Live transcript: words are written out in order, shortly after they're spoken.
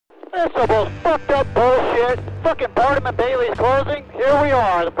This is the most fucked up bullshit. Fucking Barnum and Bailey's closing. Here we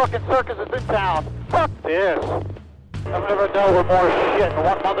are. The fucking circus is in town. Fuck this. I've never dealt with more shit in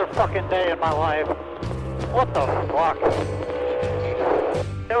one motherfucking day in my life. What the fuck?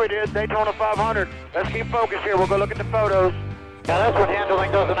 Yeah, we did. Daytona 500. Let's keep focused here. We'll go look at the photos. Yeah, that's when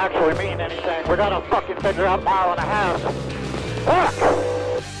handling doesn't actually mean anything. We gotta fucking figure out a mile and a half. Fuck!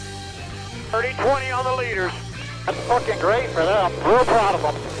 30-20 on the leaders. That's fucking great for them. Real proud of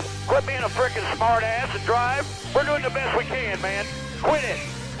them. Quit being a frickin' smart ass and drive. We're doing the best we can, man. Quit it.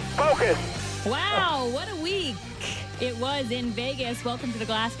 Focus. Wow, what a week it was in Vegas. Welcome to the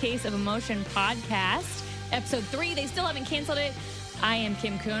Glass Case of Emotion podcast. Episode 3, they still haven't canceled it. I am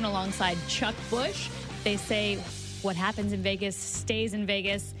Kim Kuhn alongside Chuck Bush. They say what happens in Vegas stays in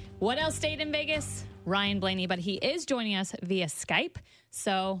Vegas. What else stayed in Vegas? Ryan Blaney, but he is joining us via Skype.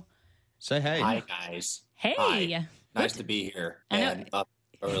 So say hey. Hi, guys. Hey. Hi. Nice to be here and up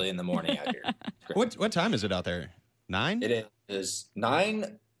early in the morning out here. What time is it out there? 9? It is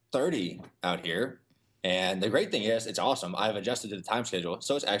 9:30 out here. And the great thing is, it's awesome. I've adjusted to the time schedule,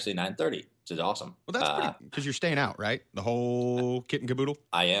 so it's actually 9:30, which is awesome. Well, that's pretty, because you're staying out, right? The whole kit and caboodle?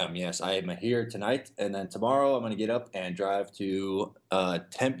 I am, yes. I am here tonight, and then tomorrow I'm going to get up and drive to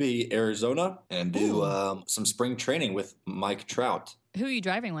Tempe, Arizona, and do some spring training with Mike Trout. Who are you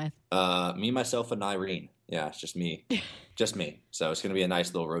driving with? Me, myself, and Irene. Yeah, it's just me. Just me. So it's going to be a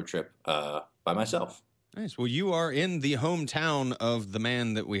nice little road trip by myself. Nice. Well, you are in the hometown of the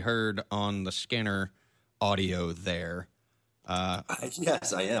man that we heard on the scanner audio there.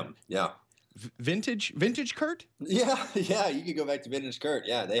 Yes, I am. Yeah. Vintage Kurt? Yeah. You could go back to Vintage Kurt.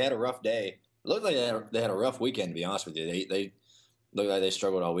 Yeah, they had a rough day. It looked like they had a rough weekend, to be honest with you. They looked like they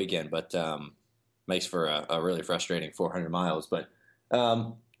struggled all weekend, but makes for a really frustrating 400 miles. But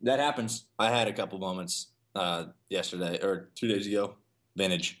that happens. I had a couple moments yesterday or 2 days ago.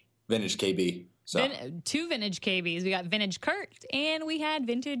 Vintage KB. So. 2 vintage KBs. We got vintage Kurt and we had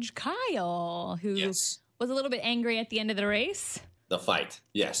vintage Kyle, who was a little bit angry at the end of the race. The fight.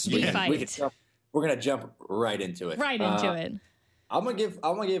 Yes. We're going to jump right into it. Right into it. I'm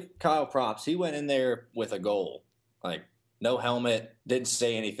gonna give Kyle props. He went in there with a goal. Like, no helmet, didn't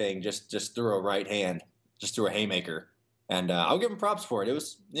say anything, just threw a right hand, just threw a haymaker. And I'll give him props for it. It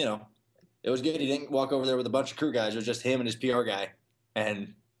was, it was good. He didn't walk over there with a bunch of crew guys. It was just him and his PR guy.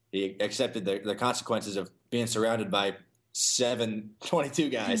 And he accepted the consequences of being surrounded by 722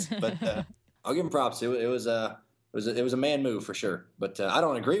 guys. But I'll give him props. It was a man move for sure. But I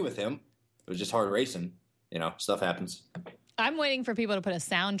don't agree with him. It was just hard racing. Stuff happens. I'm waiting for people to put a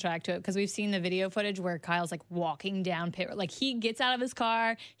soundtrack to it because we've seen the video footage where Kyle's like walking down pit. Like, he gets out of his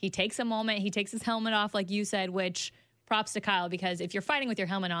car, he takes a moment, he takes his helmet off, like you said, which props to Kyle, because if you're fighting with your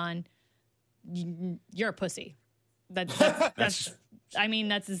helmet on, you're a pussy. That's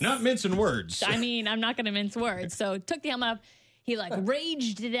not mincing words. I mean, I'm not going to mince words. So took the helmet off. He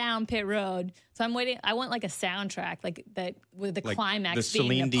raged down pit road. So I'm waiting. I want like a soundtrack, like that with the climax. The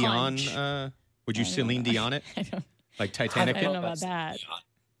Celine Dion. Would you Celine Dion it? Like Titanic? I don't know about that.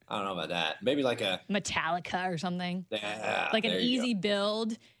 I don't know about that. Maybe like a Metallica or something. Yeah, like an easy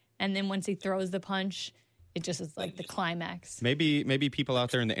build, and then once he throws the punch, it just is like the climax. Maybe people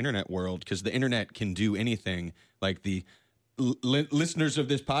out there in the internet world, because the internet can do anything. Like the listeners of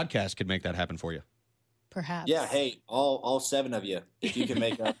this podcast could make that happen for you. Perhaps. Yeah. Hey, all 7 of you, if you can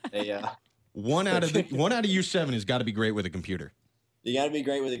make up a one out of you 7 has got to be great with a computer. You got to be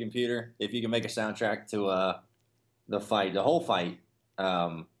great with a computer. If you can make a soundtrack to the whole fight,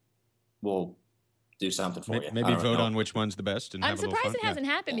 we'll do something for you. Maybe vote on which one's the best. And I'm surprised it hasn't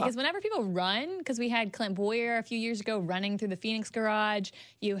happened, because whenever people run, because we had Clint Boyer a few years ago running through the Phoenix garage,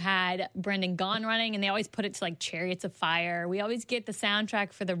 you had Brendan Gaughan running, and they always put it to like Chariots of Fire. We always get the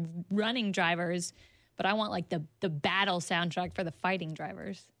soundtrack for the running drivers, but I want like the battle soundtrack for the fighting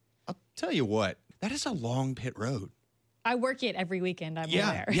drivers. I'll tell you what, that is a long pit road. I work it every weekend. I'm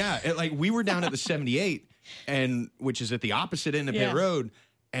aware. Yeah. Like, we were down at the 78, which is at the opposite end of pit road,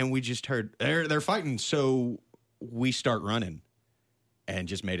 and we just heard they're fighting. So we start running, and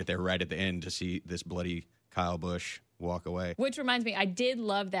just made it there right at the end to see this bloody Kyle Busch walk away. Which reminds me, I did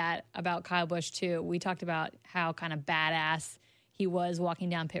love that about Kyle Busch too. We talked about how kind of badass he was walking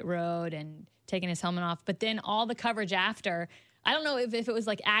down pit road and taking his helmet off, but then all the coverage after. I don't know if it was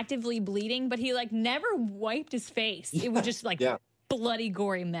like actively bleeding, but he like never wiped his face. It was just like bloody,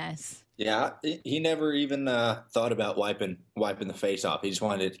 gory mess. Yeah, he never even thought about wiping the face off. He just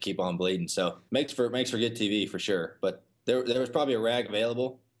wanted it to keep on bleeding. So makes for good TV for sure. But there was probably a rag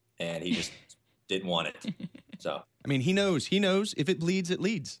available, and he just didn't want it. So I mean, he knows if it bleeds, it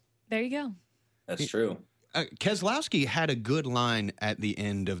leads. There you go. That's true. Keselowski had a good line at the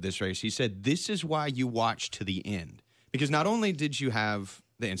end of this race. He said, "This is why you watch to the end." Because not only did you have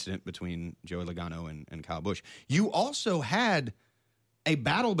the incident between Joey Logano and Kyle Busch, you also had a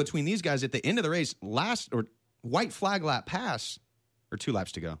battle between these guys at the end of the race, white flag lap pass, or 2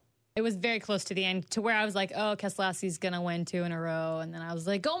 laps to go. It was very close to the end to where I was like, oh, Keselowski's going to win 2 in a row. And then I was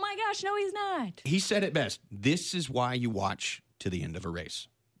like, oh my gosh, no, he's not. He said it best. This is why you watch to the end of a race.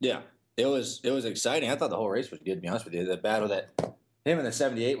 Yeah, it was exciting. I thought the whole race was good, to be honest with you. The battle that him and the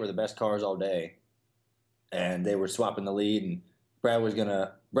 78 were the best cars all day. And they were swapping the lead, and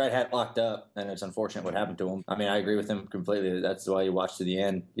Brad had locked up, and it's unfortunate what happened to him. I mean, I agree with him completely. That's why you watch to the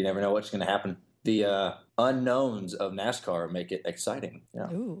end. You never know what's going to happen. The unknowns of NASCAR make it exciting.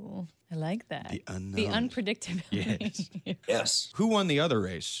 Yeah. Ooh, I like that. The unknowns. The unpredictability. Yes. Yes. Who won the other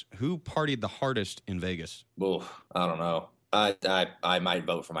race? Who partied the hardest in Vegas? Oof, I don't know. I might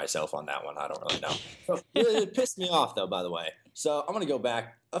vote for myself on that one. I don't really know. It pissed me off, though, by the way. So I'm going to go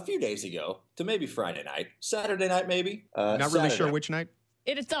back a few days ago to maybe Friday night. Saturday night, maybe. Not really sure which night?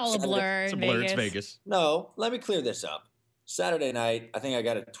 It's all a blur. It's a blur. It's Vegas. No, let me clear this up. Saturday night, I think I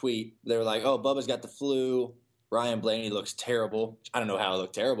got a tweet. They were like, oh, Bubba's got the flu. Ryan Blaney looks terrible. I don't know how I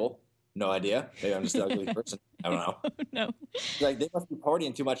look terrible. No idea. Maybe I'm just an ugly person. I don't know. No. Like, they must be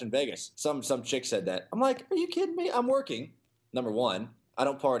partying too much in Vegas. Some chick said that. I'm like, are you kidding me? I'm working. Number one, I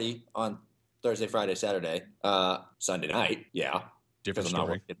don't party on Thursday, Friday, Saturday. Sunday night, yeah. Different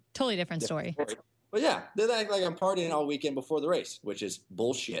story. Totally different story. But yeah, they act like I'm partying all weekend before the race, which is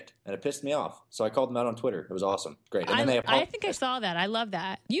bullshit, and it pissed me off. So I called them out on Twitter. It was awesome, great. And then I think I saw that. I love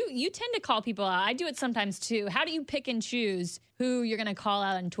that. You tend to call people out. I do it sometimes too. How do you pick and choose who you're going to call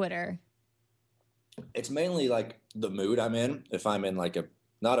out on Twitter? It's mainly like the mood I'm in. If I'm in like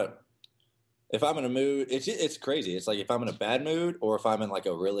if I'm in a mood, it's crazy. It's like if I'm in a bad mood or if I'm in like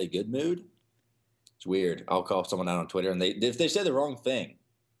a really good mood. It's weird. I'll call someone out on Twitter, and if they say the wrong thing.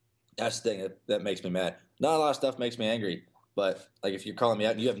 That's the thing that makes me mad. Not a lot of stuff makes me angry, but like if you're calling me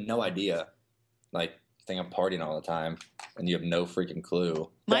out and you have no idea, like you think I'm partying all the time and you have no freaking clue,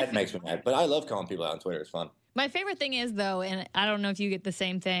 that makes me mad. But I love calling people out on Twitter. It's fun. My favorite thing is, though, and I don't know if you get the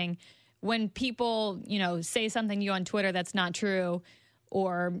same thing, when people, say something to you on Twitter that's not true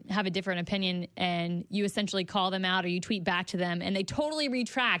or have a different opinion, and you essentially call them out or you tweet back to them and they totally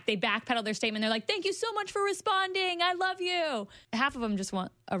retract. They backpedal their statement. They're like, thank you so much for responding. I love you. Half of them just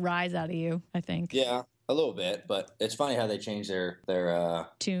want a rise out of you, I think. Yeah, a little bit. But it's funny how they change their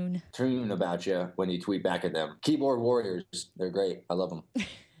tune about you when you tweet back at them. Keyboard warriors, they're great. I love them.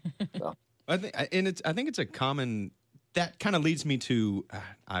 So. I think it's a common, that kind of leads me to,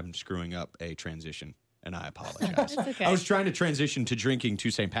 I'm screwing up a transition. And I apologize. Okay. I was trying to transition to drinking to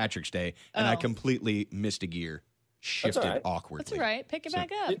St. Patrick's Day, and I completely missed a gear, shifted awkwardly. That's all right. Pick it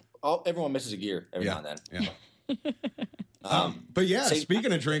back up. Everyone misses a gear every now and then. Yeah. But yeah,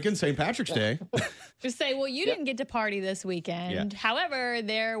 speaking of drinking, St. Patrick's Day. Just say, well, you didn't get to party this weekend. Yeah. However,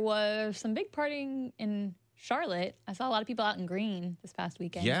 there was some big partying in Charlotte. I saw a lot of people out in green this past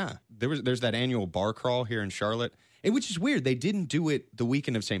weekend. Yeah. There's that annual bar crawl here in Charlotte. Which is weird. They didn't do it the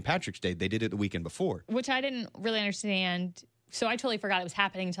weekend of St. Patrick's Day. They did it the weekend before. Which I didn't really understand. So I totally forgot it was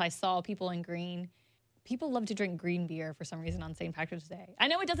happening until I saw people in green. People love to drink green beer for some reason on St. Patrick's Day. I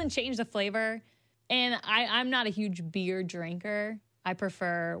know it doesn't change the flavor, and I'm not a huge beer drinker. I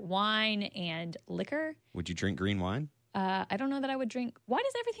prefer wine and liquor. Would you drink green wine? I don't know that I would drink. Why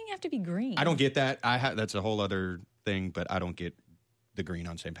does everything have to be green? I don't get that. That's a whole other thing, but I don't get the green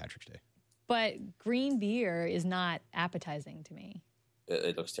on St. Patrick's Day. But green beer is not appetizing to me.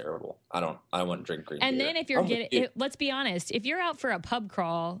 It looks terrible. I wouldn't drink green and beer. And then if you're let's be honest, if you're out for a pub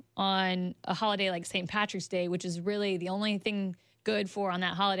crawl on a holiday like St. Patrick's Day, which is really the only thing good for on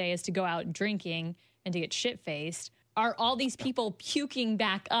that holiday is to go out drinking and to get shit-faced, are all these people puking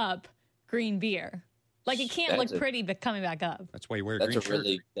back up green beer? Like, it can't look pretty but coming back up. That's why you wear a green shirt.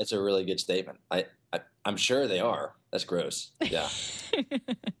 That's a really good statement. I'm sure they are. That's gross. Yeah.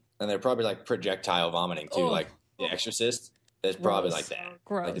 And they're probably like projectile vomiting too, like The Exorcist. It's probably like that.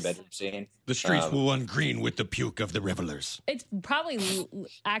 Gross. Like the bedroom scene. The streets will run green with the puke of the revelers. It's probably,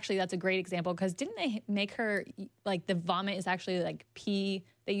 actually, that's a great example, because didn't they make her, like, the vomit is actually like pea,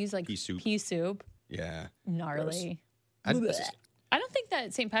 they use like pea soup. Yeah. Gnarly. I don't think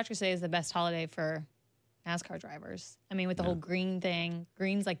that St. Patrick's Day is the best holiday for NASCAR drivers. I mean, with the whole green thing,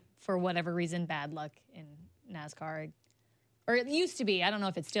 green's like, for whatever reason, bad luck in NASCAR. Or it used to be. I don't know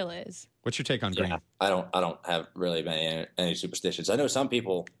if it still is. What's your take on green? Yeah, I don't have really any superstitions. I know some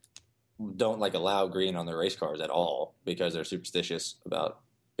people don't allow green on their race cars at all because they're superstitious about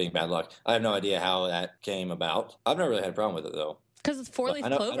being bad luck. I have no idea how that came about. I've never really had a problem with it though. Because 4-leaf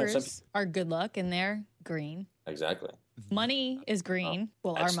clovers are good luck, and they're green. Exactly. Money is green.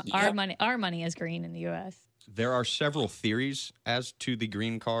 Well, Yeah. our money is green in the U.S. There are several theories as to the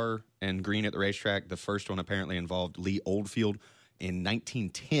green car and green at the racetrack. The first one apparently involved Lee Oldfield. In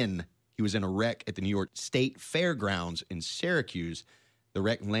 1910, he was in a wreck at the New York State Fairgrounds in Syracuse. The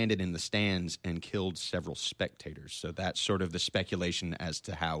wreck landed in the stands and killed several spectators. So that's sort of the speculation as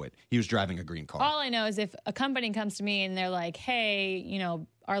to how he was driving a green car. All I know is if a company comes to me and they're like, hey, you know,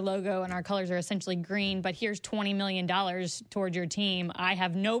 our logo and our colors are essentially green, but here's $20 million towards your team, I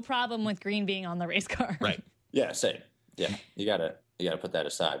have no problem with green being on the race car. Right. Yeah, same. Yeah, you gotta put that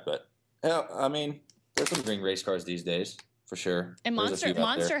aside. But yeah, I mean, there's some green race cars these days for sure. And There's a few out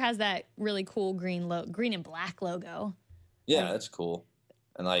Monster there. has that really cool green and black logo. Yeah, that's cool.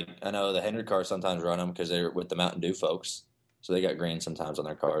 And like I know the Hendrick cars sometimes run them because they're with the Mountain Dew folks, so they got green sometimes on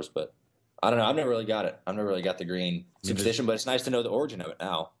their cars. But I don't know. I've never really got it. I've never really got the green superstition, but it's nice to know the origin of it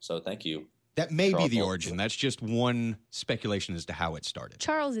now. So thank you. That may be the Charles. origin. That's just one speculation as to how it started.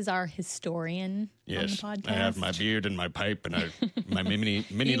 Charles is our historian on the podcast. my beard and my pipe and my mini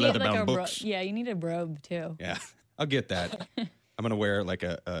You need, leather-bound like, books. yeah, you need a robe too. Yeah, I'll get that. I'm going to wear like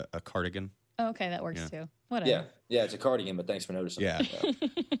a cardigan. Oh, okay, that works too. Whatever. Yeah, it's a cardigan, but thanks for noticing. Yeah.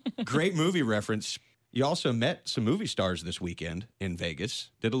 Great movie reference. You also met some movie stars this weekend in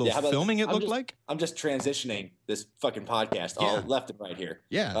Vegas. Did a little Yeah, how about- filming, it I'm looked just- like? I'm just transitioning this fucking podcast all Yeah. left and right here.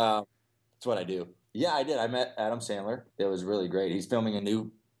 Yeah. That's what I do. Yeah, I did. I met Adam Sandler. It was really great. He's filming a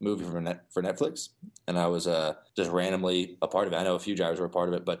new movie for Netflix, and I was just randomly a part of it. I know a few drivers were a part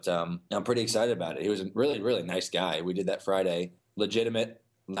of it, but I'm pretty excited about it. He was a really, really nice guy. We did that Friday. Legitimate,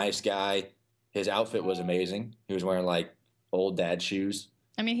 nice guy. His outfit was amazing. He was wearing like old dad shoes.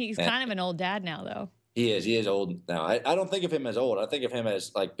 I mean, he's kind of an old dad now, though. He is old now. I don't think of him as old. I think of him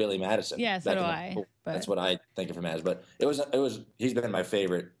as like Billy Madison. Yeah, so back do in the- I, but- That's what I think of him as. But it was. He's been my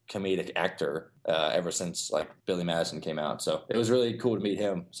favorite comedic actor ever since like Billy Madison came out. So it was really cool to meet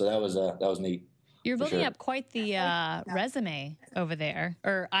him. So that was neat. You're For building sure. up quite the resume over there,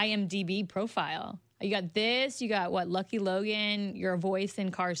 or IMDb profile. You got this. You got what? Lucky Logan. Your voice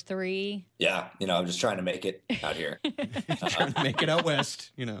in Cars 3. Yeah, I'm just trying to make it out here. Trying to make it out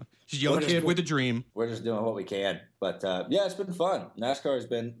west, Just young Well, kid just- with a dream. We're just doing what we can. But yeah, it's been fun. NASCAR has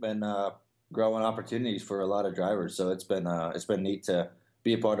been growing opportunities for a lot of drivers. So it's been neat to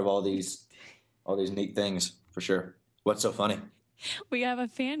be a part of all these neat things for sure. What's so funny? We have a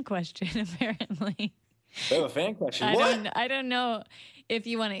fan question, apparently. We have a fan question. I don't know if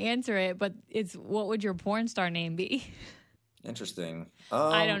you want to answer it, but it's what would your porn star name be? Interesting.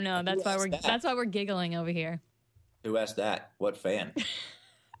 I don't know. Who asked that? We're giggling over here. Who asked that? What fan?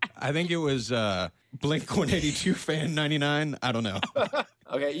 I think it was Blink 182 fan 99. I don't know.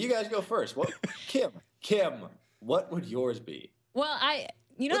 Okay, you guys go first. What, Kim, what would yours be? Well,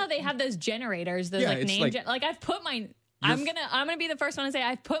 you know how they have those generators, those Yeah, like it's name, like- I've put my. I'm gonna be the first one to say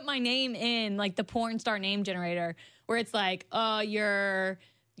I've put my name in like the porn star name generator, where it's like, your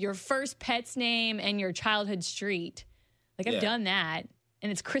first pet's name and your childhood street. Like I've Yeah. done that,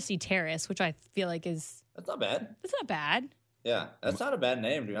 and it's Chrissy Terrace, which I feel like That's not bad. it's not bad. Yeah, that's not a bad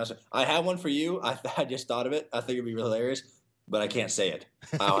name, to be honest. I have one for you. I just thought of it. I think it'd be hilarious, but I can't say it.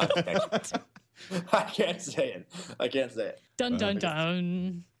 I can't say it. Dun dun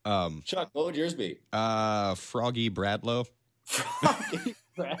dun. Chuck, what would yours be? Froggy Bradlow.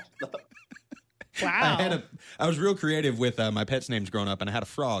 Wow. I was real creative with my pet's names growing up, and I had a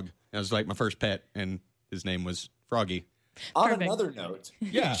frog. That was like my first pet, and his name was Froggy. On Perfect. another note,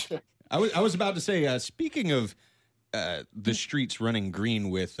 Yeah. I was about to say, speaking of the streets running green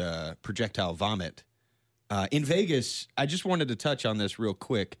with projectile vomit, in Vegas, I just wanted to touch on this real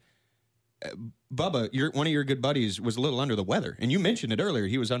quick. Bubba, one of your good buddies, was a little under the weather, and you mentioned it earlier.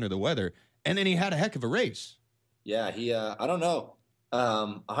 He was under the weather, and then he had a heck of a race. yeah, he. I don't know.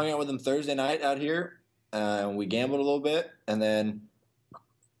 I hung out with him Thursday night out here, and we gambled a little bit, and then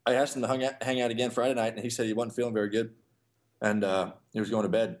I asked him to hang out again Friday night, and he said he wasn't feeling very good, and he was going to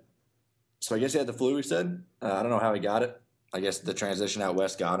bed. So I guess he had the flu. He said. I don't know how he got it. I guess the transition out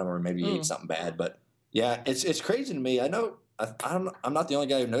west got him, or maybe he ate something bad. But yeah, it's crazy to me. I know. I'm not the only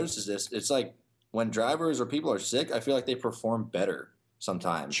guy who notices this. It's like when drivers or people are sick, I feel like they perform better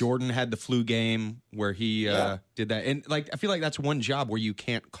sometimes. Jordan had the flu game where he did that, and like I feel like that's one job where you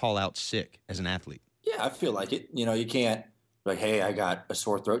can't call out sick as an athlete. Yeah, I feel like it. You can't like, hey, I got a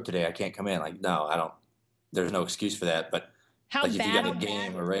sore throat today. I can't come in. Like, no, I don't. There's no excuse for that. But How like, if you got a bad?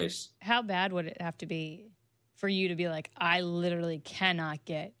 game or race, How bad would it have to be for you to be like, I literally cannot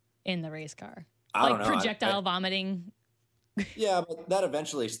get in the race car? I don't know. Projectile vomiting. Yeah, but that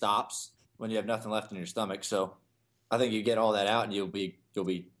eventually stops when you have nothing left in your stomach. So I think you get all that out and you'll be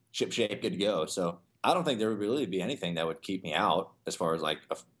ship shape, good to go. So I don't think there would really be anything that would keep me out as far as like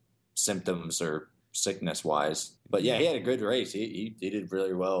symptoms or sickness wise. But yeah, he had a good race. He did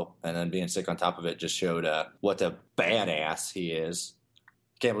really well, and then being sick on top of it just showed what a badass he is.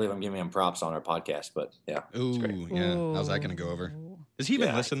 Can't believe I'm giving him props on our podcast, but yeah. Ooh, yeah. How's that going to go over? Does he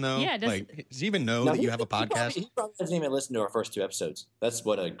even listen though? Yeah. Does he even know that you have a podcast? He probably doesn't even listen to our first 2 episodes. That's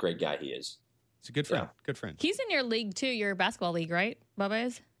what a great guy he is. He's a good friend. Yeah. Good friend. He's in your league too, your basketball league, right? Bubba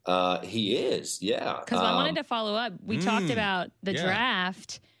is? He is, yeah. Because I wanted to follow up. We talked about the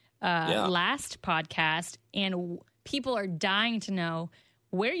draft last podcast, and people are dying to know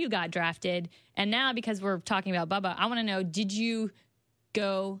where you got drafted. And now, because we're talking about Bubba, I want to know, did you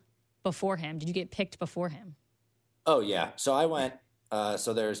go before him? Did you get picked before him? Oh, yeah. So I went,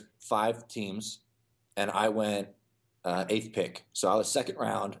 so there's 5 teams, and I went 8th pick. So I was 2nd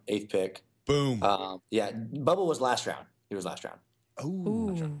round, 8th pick. Boom. Yeah, Bubba was last round. He was last round.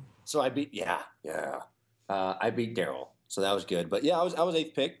 Ooh. So I beat, I beat Daryl. So that was good. But yeah, I was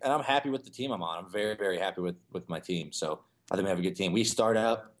 8th pick, and I'm happy with the team I'm on. I'm very, very happy with my team. So I think we have a good team. We start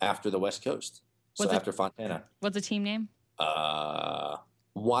up after the West Coast. So after Fontana. What's the team name?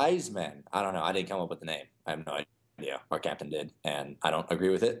 Wiseman. I don't know. I didn't come up with the name. I have no idea. Our captain did, and I don't agree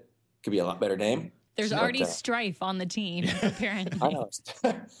with it. Could be a lot better name. There's already strife on the team, apparently. I know.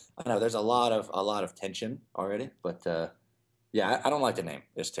 I know. There's a lot of tension already, but yeah, I don't like the name.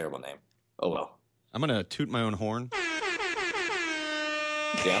 It's a terrible name. Oh well. I'm gonna toot my own horn.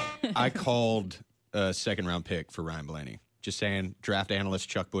 Yeah. I called a 2nd round pick for Ryan Blaney. Just saying, draft analyst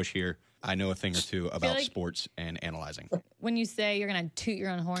Chuck Bush here. I know a thing or two about sports and analyzing. When you say you're going to toot your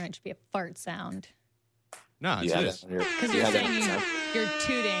own horn, it should be a fart sound. No, it's this. Because you're saying you're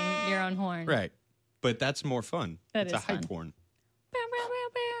tooting your own horn. Right. But that's more fun. It's a hype horn.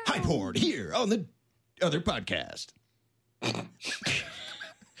 Hype horn here on the other podcast.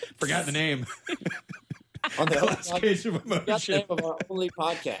 Forgot the name. On the Last Case of Emotion. That's the name of our only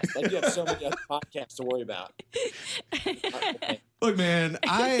podcast. Like you have so many other podcasts to worry about. Look, man,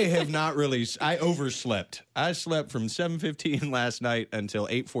 I have not really. I overslept. I slept from 7:15 last night until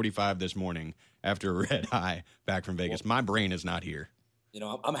 8:45 this morning after a red eye back from Vegas. My brain is not here. You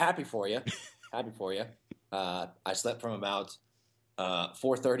know, I'm happy for you. Happy for you. I slept from about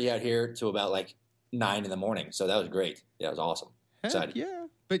 4:30 out here to about like 9 in the morning. So that was great. Yeah, it was awesome. Excited. Yeah.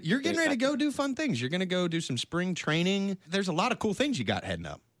 But you're getting ready to go do fun things. You're going to go do some spring training. There's a lot of cool things you got heading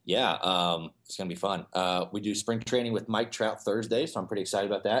up. Yeah, it's going to be fun. We do spring training with Mike Trout Thursday, so I'm pretty excited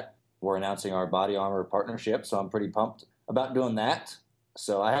about that. We're announcing our Body Armor partnership, so I'm pretty pumped about doing that.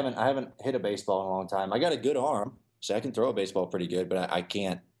 So I haven't hit a baseball in a long time. I got a good arm, so I can throw a baseball pretty good, but I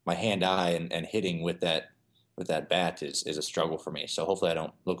can't. My hand-eye and hitting with that bat is a struggle for me. So hopefully I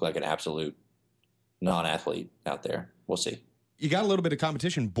don't look like an absolute non-athlete out there. We'll see. You got a little bit of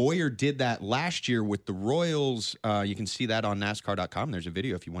competition. Boyer did that last year with the Royals. You can see that on NASCAR.com. There's a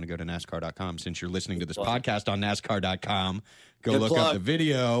video if you want to go to NASCAR.com. Since you're listening to this podcast on NASCAR.com, go look up the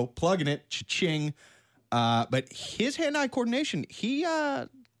video. Plugging it, cha-ching. But his hand-eye coordination, he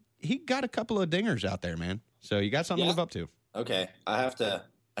got a couple of dingers out there, man. So you got something to live up to. Okay.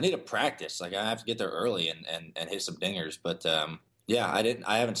 I need to practice. Like I have to get there early and hit some dingers. But yeah,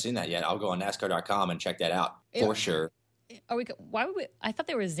 I haven't seen that yet. I'll go on NASCAR.com and check that out for sure. Why would we? I thought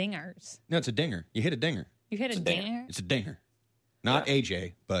they were zingers. No, it's a dinger. You hit a dinger. You hit a dinger? It's a dinger. Not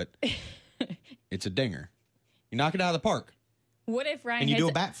AJ, but it's a dinger. You knock it out of the park. What if Ryan do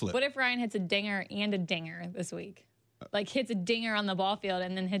a bat flip? What if Ryan hits a dinger and a dinger this week? Like hits a dinger on the ball field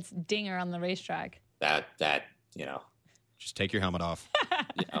and then hits dinger on the racetrack. That you know. Just take your helmet off.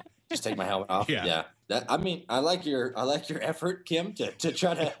 Just take my helmet off. Yeah. I like your effort, Kim, to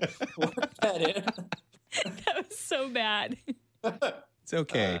try to work that in. That was so bad. It's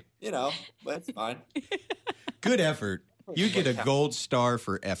okay. But it's fine. Good effort. You get a gold star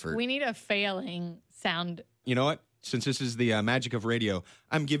for effort. We need a failing sound. You know what? Since this is the magic of radio,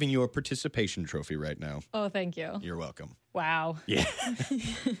 I'm giving you a participation trophy right now. Oh, thank you. You're welcome. Wow. Yeah.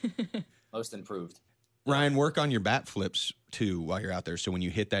 Most improved. Ryan, work on your bat flips, too, while you're out there. So when you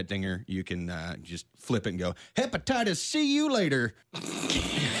hit that dinger, you can just flip it and go, hepatitis, see you later.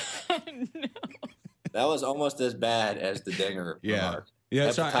 No. That was almost as bad as the dinger remark.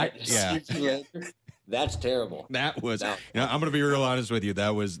 Yeah, That's terrible. That was. I'm going to be real honest with you.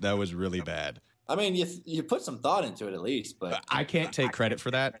 That was really bad. I mean, you put some thought into it at least, but I can't take credit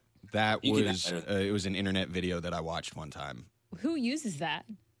for that. That was it was an internet video that I watched one time. Who uses that?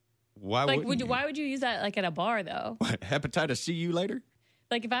 Why would you use that like at a bar though? What, hepatitis, see you later?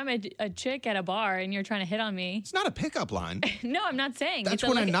 Like if I'm a chick at a bar and you're trying to hit on me. It's not a pickup line. No, I'm not saying. That's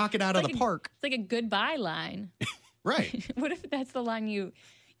when I knock it out of the park. It's like a goodbye line. Right. What if that's the line you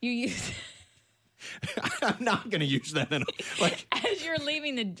use? I'm not going to use that. As you're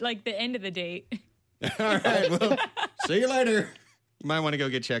leaving the end of the date. All right, well, see you later. You might want to go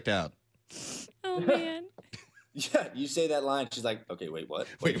get checked out. Oh, man. Yeah, you say that line. She's like, okay, wait, what?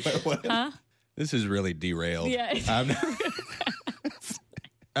 Wait, what? Huh? This is really derailed. Yeah.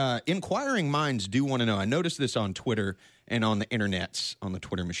 Inquiring minds do want to know. I noticed this on Twitter and on the internets, on the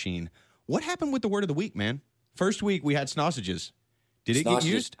Twitter machine. What happened with the word of the week, man? First week we had sausages. Did it get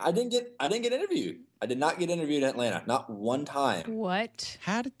used? I didn't get interviewed. I did not get interviewed in Atlanta. Not one time. What?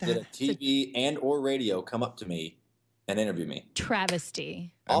 How did that? Did a TV and or radio come up to me and interview me?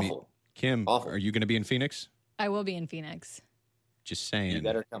 Travesty. Awful. Kim, Awful. are you going to be in Phoenix? I will be in Phoenix. Just saying. You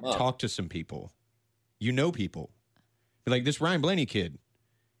better come up. Talk to some people. You know people. Be like, this Ryan Blaney kid.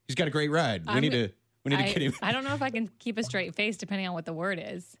 He's got a great ride. We need to get him. I don't know if I can keep a straight face depending on what the word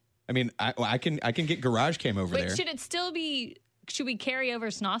is. I mean, I can get Garage Cam over there. Should it still be? Should we carry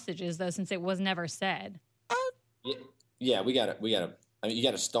over sausages though, since it was never said? Yeah, we gotta. I mean, you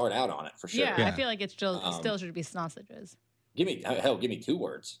gotta start out on it for sure. Yeah, I feel like it still should be sausages. Give me 2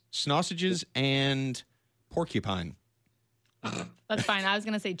 words. Sausages and porcupine. That's fine. I was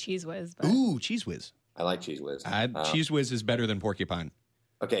gonna say cheese whiz. But... Ooh, cheese whiz. I like cheese whiz. Cheese whiz is better than porcupine.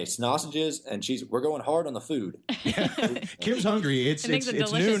 Okay, sausages and cheese. We're going hard on the food. Kim's hungry. It's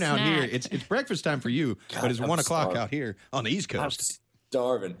noon out here. It's breakfast time for you, God, but it's I'm 1 o'clock starving. out here on the East I'm Coast.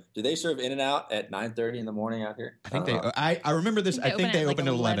 starving. Do they serve In-N-Out at 9:30 in the morning out here? I think they. I remember this. I think they opened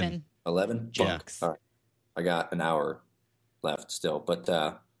at 11. 11? Yeah. Jokes. All right. I got an hour left still. But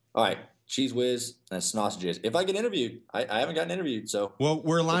all right, cheese whiz and sausages. If I get interviewed, I haven't gotten interviewed, so. Well,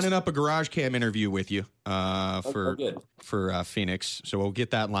 we're lining up a Garage Cam interview with you good. for Phoenix, so we'll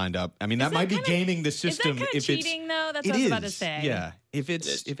get that lined up. I mean, that might be gaming the system. Is that kind of cheating though? That's what I was about to say. Yeah, if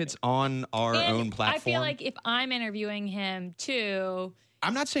it's on our own platform. I feel like if I'm interviewing him too.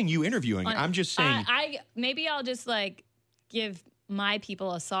 I'm not saying you interviewing. I'm just saying. Maybe I'll just give my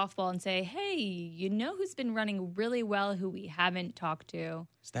people a softball and say, hey, you know who's been running really well who we haven't talked to?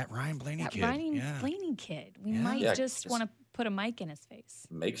 It's that Ryan Blaney kid. Blaney kid. We might just want to put a mic in his face.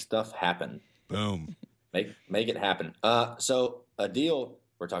 Make stuff happen. Boom. Make it happen. So a deal,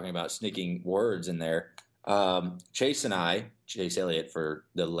 we're talking about sneaking words in there. Chase and I, Chase Elliott for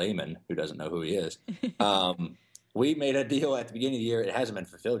the layman who doesn't know who he is, we made a deal at the beginning of the year. It hasn't been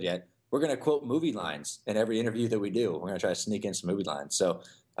fulfilled yet. We're going to quote movie lines in every interview that we do. We're going to try to sneak in some movie lines. So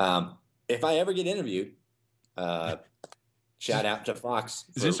if I ever get interviewed, shout out to Fox.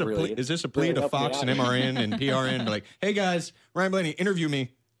 Is this a plea to Fox and MRN and PRN? Like, hey guys, Ryan Blaney, interview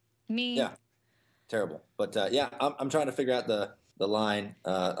me. Me. Yeah, terrible. But I'm trying to figure out the line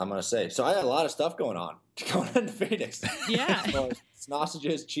I'm going to say. So I had a lot of stuff going into Phoenix. Yeah. So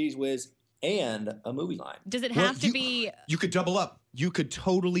sausages, cheese whiz, and a movie line. Does it have to be? You could double up. You could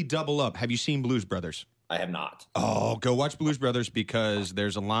totally double up. Have you seen Blues Brothers? I have not. Oh, go watch Blues Brothers because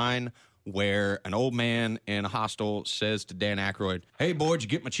there's a line where an old man in a hostel says to Dan Aykroyd, "Hey, boy, did you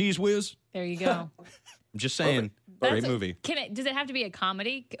get my cheese whiz?" There you go. I'm just saying. Great movie. Does it have to be a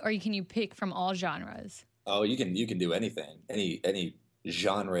comedy, or can you pick from all genres? Oh, you can do anything. Any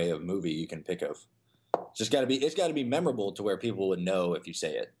genre of movie you can pick of. It's got to be memorable to where people would know if you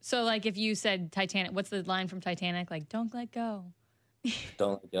say it. So, if you said Titanic, what's the line from Titanic? Don't let go.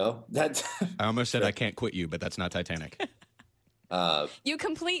 Don't let go. That's. I almost said I can't quit you, but that's not Titanic. You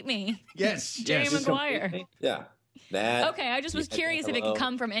complete me. Yes. Jerry Maguire. Yeah. That. Okay, I just was curious if it could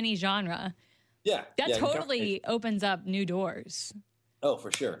come from any genre. Yeah. That totally opens up new doors. Oh,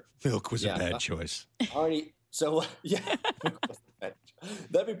 for sure. Milk was a bad choice. Already. So yeah.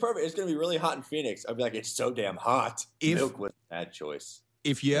 That'd be perfect. It's going to be really hot in Phoenix. I'd be like, it's so damn hot. Milk was a bad choice.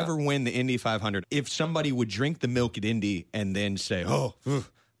 If you ever win the Indy 500, if somebody would drink the milk at Indy and then say,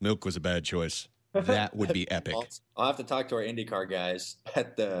 milk was a bad choice, that would be epic. I'll have to talk to our IndyCar guys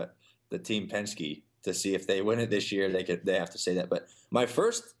at the Team Penske to see if they win it this year. They have to say that. But my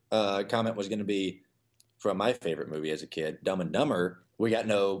first comment was going to be from my favorite movie as a kid, Dumb and Dumber. We got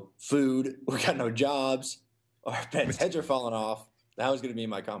no food. We got no jobs. Our pets' heads are falling off. That was going to be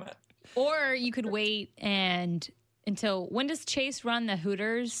my comment. Or you could wait until when does Chase run the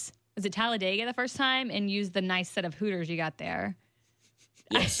Hooters? Was it Talladega the first time? And use the nice set of Hooters you got there.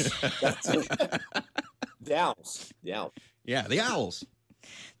 Yes. The Owls. The Owls. Yeah, the Owls.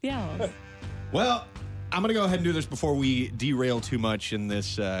 The Owls. Well, I'm going to go ahead and do this before we derail too much and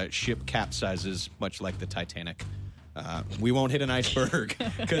this ship capsizes, much like the Titanic. We won't hit an iceberg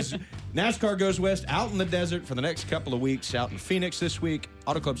because NASCAR goes west out in the desert for the next couple of weeks, out in Phoenix this week,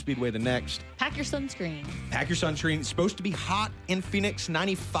 Auto Club Speedway the next. Pack your sunscreen. Pack your sunscreen. It's supposed to be hot in Phoenix,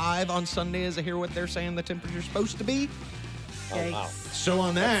 95 on Sunday, as I hear what they're saying the temperature's supposed to be. Yikes. wow. So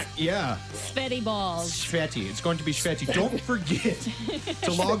on that, yeah. Sweaty balls. Svetty. It's going to be Svetty. Don't forget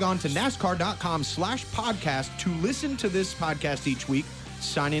to log on to NASCAR.com/podcast to listen to this podcast each week.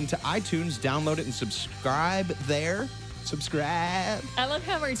 Sign into iTunes, download it, and subscribe there. Subscribe. I love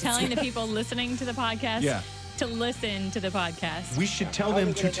how we're telling the people listening to the podcast Yeah. to listen to the podcast. We should tell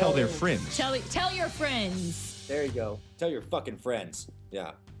them to tell their friends. Tell your friends. There you go. Tell your fucking friends.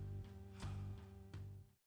 Yeah.